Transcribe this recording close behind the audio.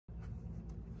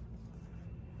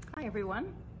Hi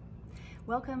everyone.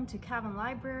 Welcome to Cavan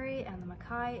Library and the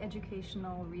Mackay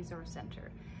Educational Resource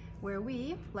Center, where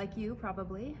we, like you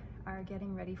probably, are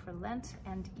getting ready for Lent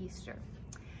and Easter.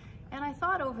 And I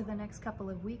thought over the next couple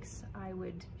of weeks I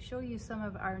would show you some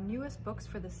of our newest books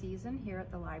for the season here at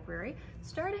the library,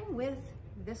 starting with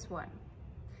this one,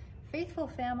 Faithful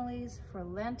Families for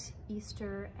Lent,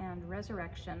 Easter, and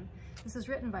Resurrection. This is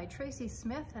written by Traci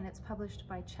Smith and it's published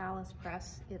by Chalice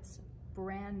Press. It's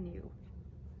brand new.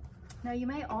 Now you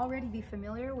may already be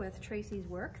familiar with Traci's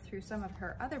work through some of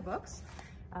her other books,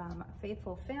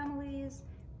 Faithful Families,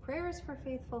 Prayers for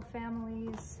Faithful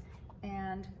Families,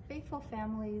 and Faithful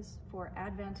Families for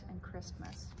Advent and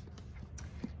Christmas.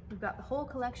 We've got the whole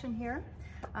collection here.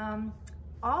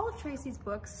 All of Traci's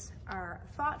books are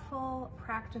thoughtful,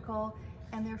 practical,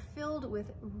 and they're filled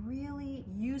with really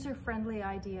user-friendly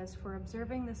ideas for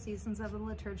observing the seasons of the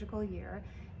liturgical year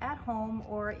at home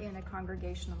or in a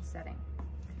congregational setting.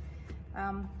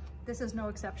 This is no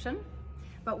exception,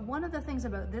 but one of the things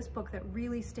about this book that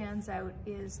really stands out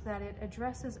is that it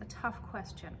addresses a tough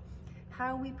question: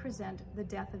 how we present the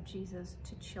death of Jesus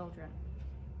to children.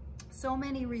 So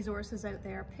many resources out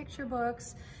there, picture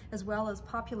books, as well as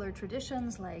popular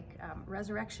traditions like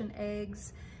resurrection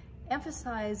eggs,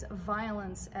 emphasize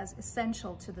violence as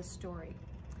essential to the story.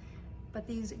 But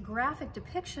these graphic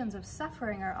depictions of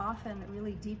suffering are often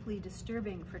really deeply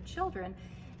disturbing for children.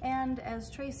 And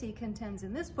as Traci contends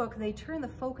in this book, they turn the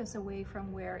focus away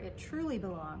from where it truly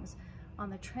belongs, on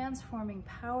the transforming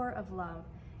power of love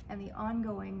and the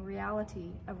ongoing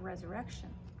reality of resurrection.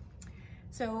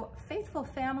 So Faithful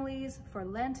Families for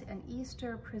Lent and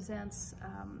Easter presents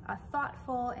a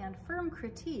thoughtful and firm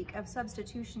critique of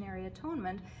substitutionary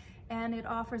atonement, and it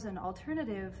offers an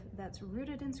alternative that's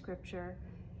rooted in Scripture,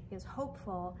 is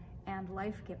hopeful, and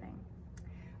life-giving.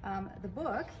 The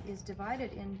book is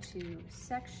divided into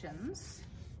sections,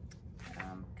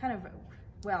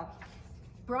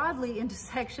 broadly into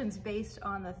sections based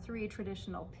on the three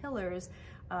traditional pillars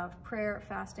of prayer,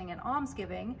 fasting, and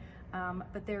almsgiving,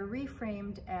 but they're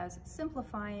reframed as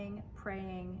simplifying,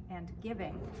 praying, and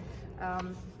giving.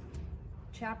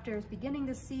 Chapters beginning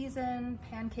the season,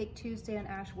 Pancake Tuesday and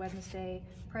Ash Wednesday,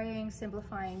 praying,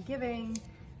 simplifying, giving,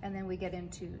 and then we get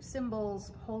into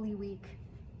symbols, Holy Week,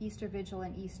 Easter Vigil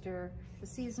and Easter, the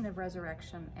season of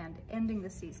resurrection, and ending the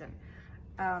season.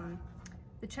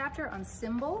 The chapter on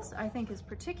symbols I think is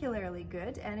particularly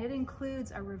good, and it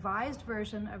includes a revised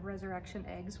version of resurrection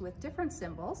eggs with different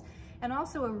symbols, and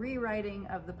also a rewriting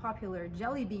of the popular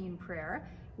jelly bean prayer,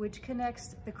 which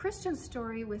connects the Christian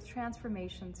story with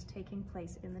transformations taking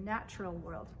place in the natural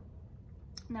world.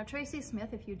 Now, Traci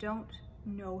Smith, if you don't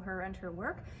know her and her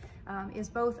work, is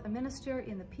both a minister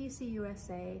in the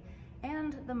PCUSA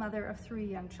and the mother of 3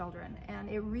 young children. And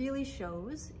it really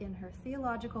shows in her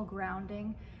theological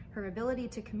grounding, her ability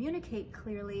to communicate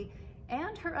clearly,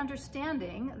 and her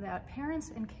understanding that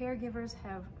parents and caregivers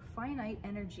have finite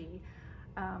energy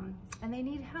and they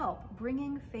need help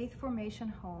bringing faith formation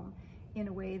home in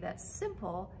a way that's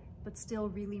simple but still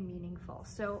really meaningful.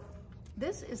 So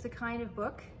this is the kind of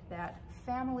book that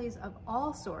families of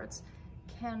all sorts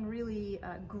can really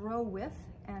grow with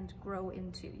and grow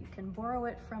into. You can borrow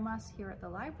it from us here at the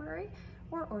library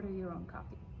or order your own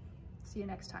copy. See you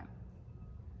next time.